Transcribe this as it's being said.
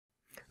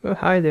Well,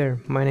 hi there,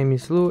 my name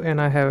is Lou and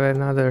I have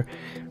another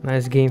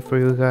nice game for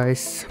you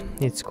guys.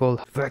 It's called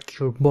Whack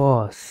Your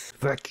Boss.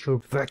 Whack your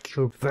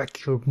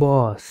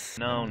boss.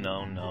 No.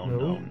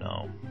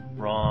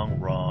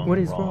 Wrong. What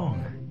is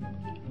wrong?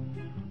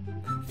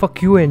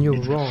 Fuck you and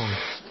you're wrong.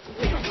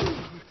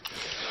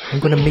 I'm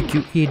gonna make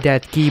you eat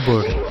that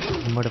keyboard,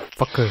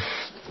 motherfucker.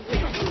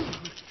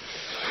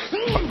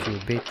 Fuck you,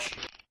 bitch.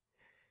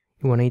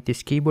 You wanna eat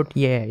this keyboard?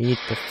 Yeah, eat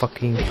the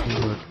fucking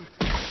keyboard.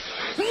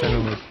 Son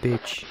of a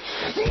bitch.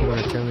 You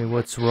wanna tell me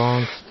what's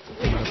wrong?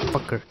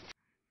 Motherfucker.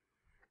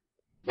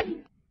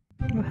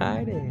 Oh,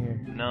 hi there.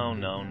 No.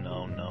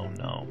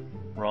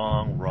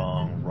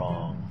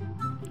 Wrong.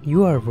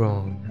 You are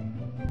wrong.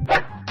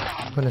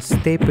 I'm gonna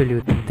staple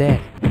you to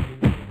death.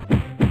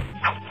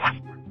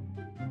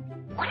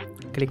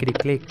 Clickety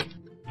click.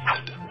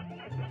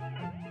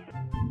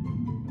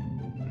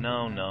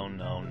 No.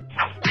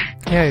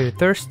 Yeah, you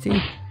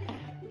thirsty?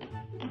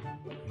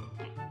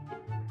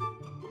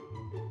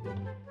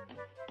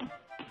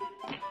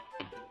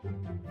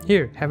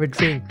 Here, have a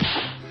drink.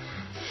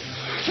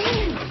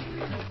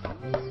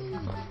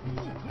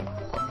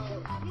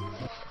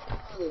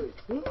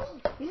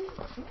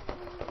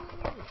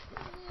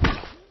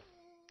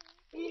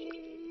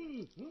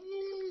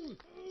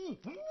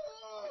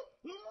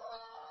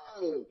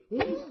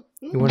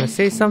 You wanna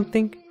say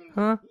something?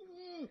 Huh?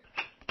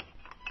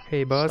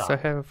 Hey boss, Stop.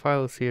 I have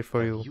files here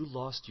for you. You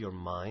lost your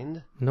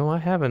mind? No, I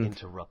haven't.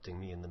 Interrupting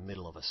me in the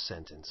middle of a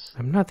sentence.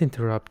 I'm not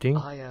interrupting.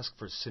 I ask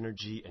for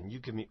synergy and you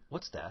give me...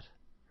 What's that?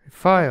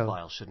 File.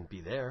 File shouldn't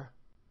be there.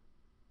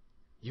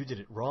 You did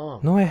it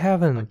wrong. No, I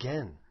haven't.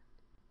 Again.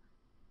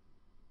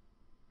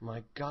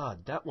 My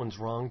God, that one's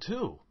wrong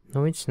too.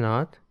 No, it's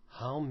not.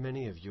 How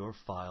many of your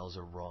files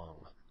are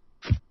wrong?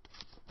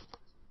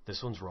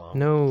 This one's wrong.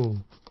 No,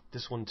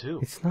 This one too.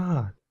 it's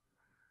not.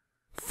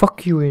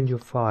 Fuck you and your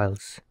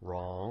files.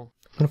 Wrong.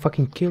 I'm gonna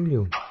fucking kill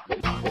you.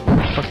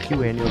 Fuck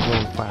you and your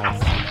wrong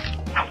files.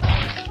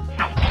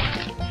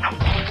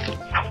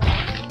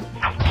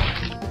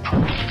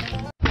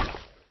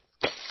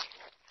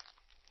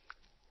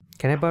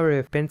 Can I borrow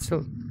a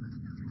pencil?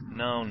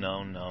 No.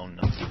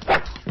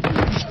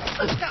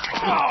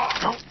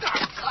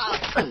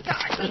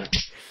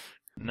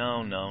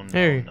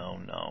 Hey.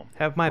 No.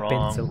 Have my Wrong.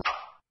 pencil.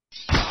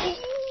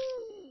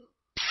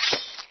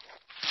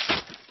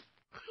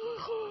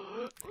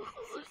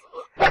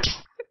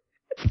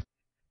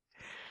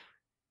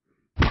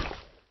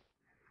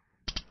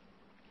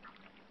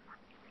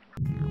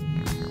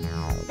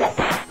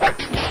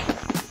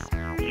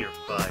 You're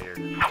fired.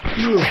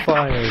 You're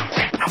fired.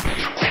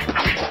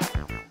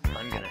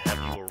 I'm gonna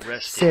have you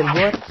arrested. Said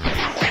what?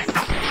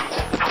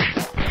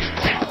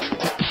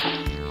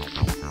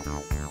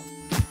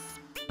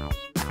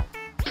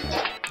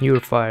 You're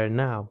fired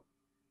now.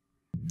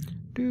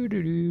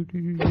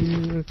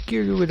 I'll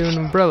kill you with an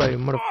umbrella, you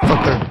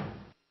motherfucker.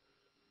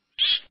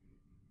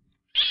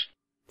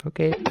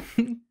 Okay.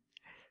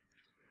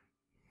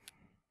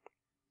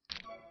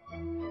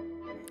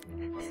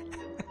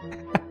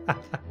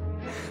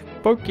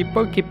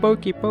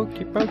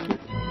 Pokey.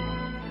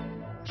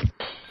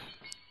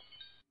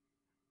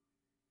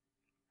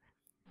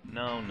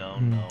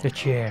 No. The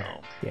chair.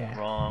 No. Yeah.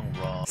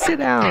 Wrong. Sit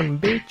down,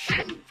 bitch.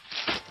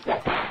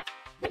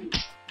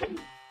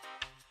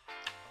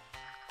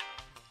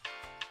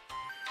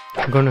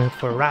 I'm gonna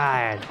for a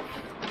ride.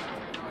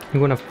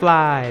 You're gonna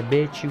fly,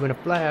 bitch. You're gonna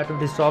fly out of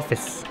this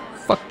office.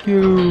 Fuck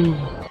you.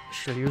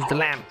 Shall use the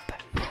lamp.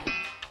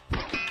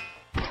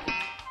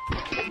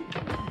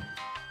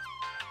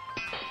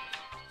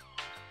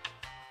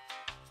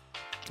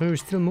 Oh, you're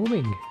still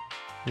moving.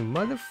 You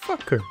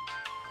motherfucker.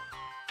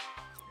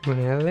 I'm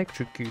gonna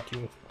electrocute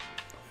you.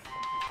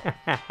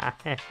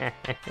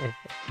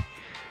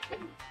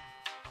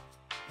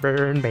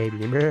 Burn,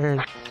 baby,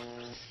 burn.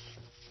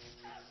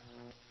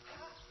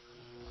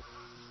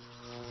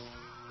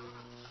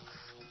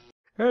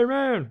 Hey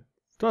man,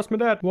 toss me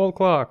that wall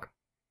clock.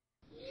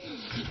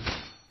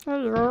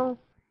 Hey yo.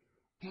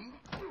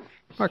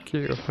 Fuck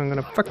you, I'm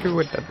gonna fuck you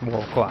with that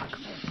wall clock.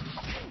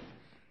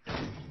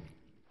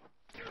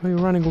 Are you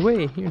running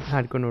away? You're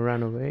not gonna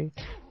run away.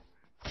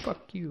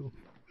 Fuck you.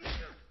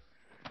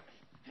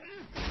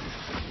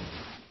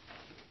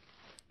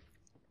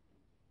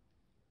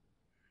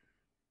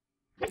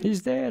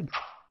 He's dead.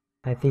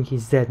 I think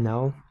he's dead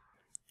now.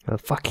 Well,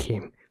 fuck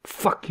him.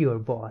 Fuck your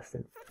boss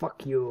and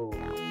fuck you.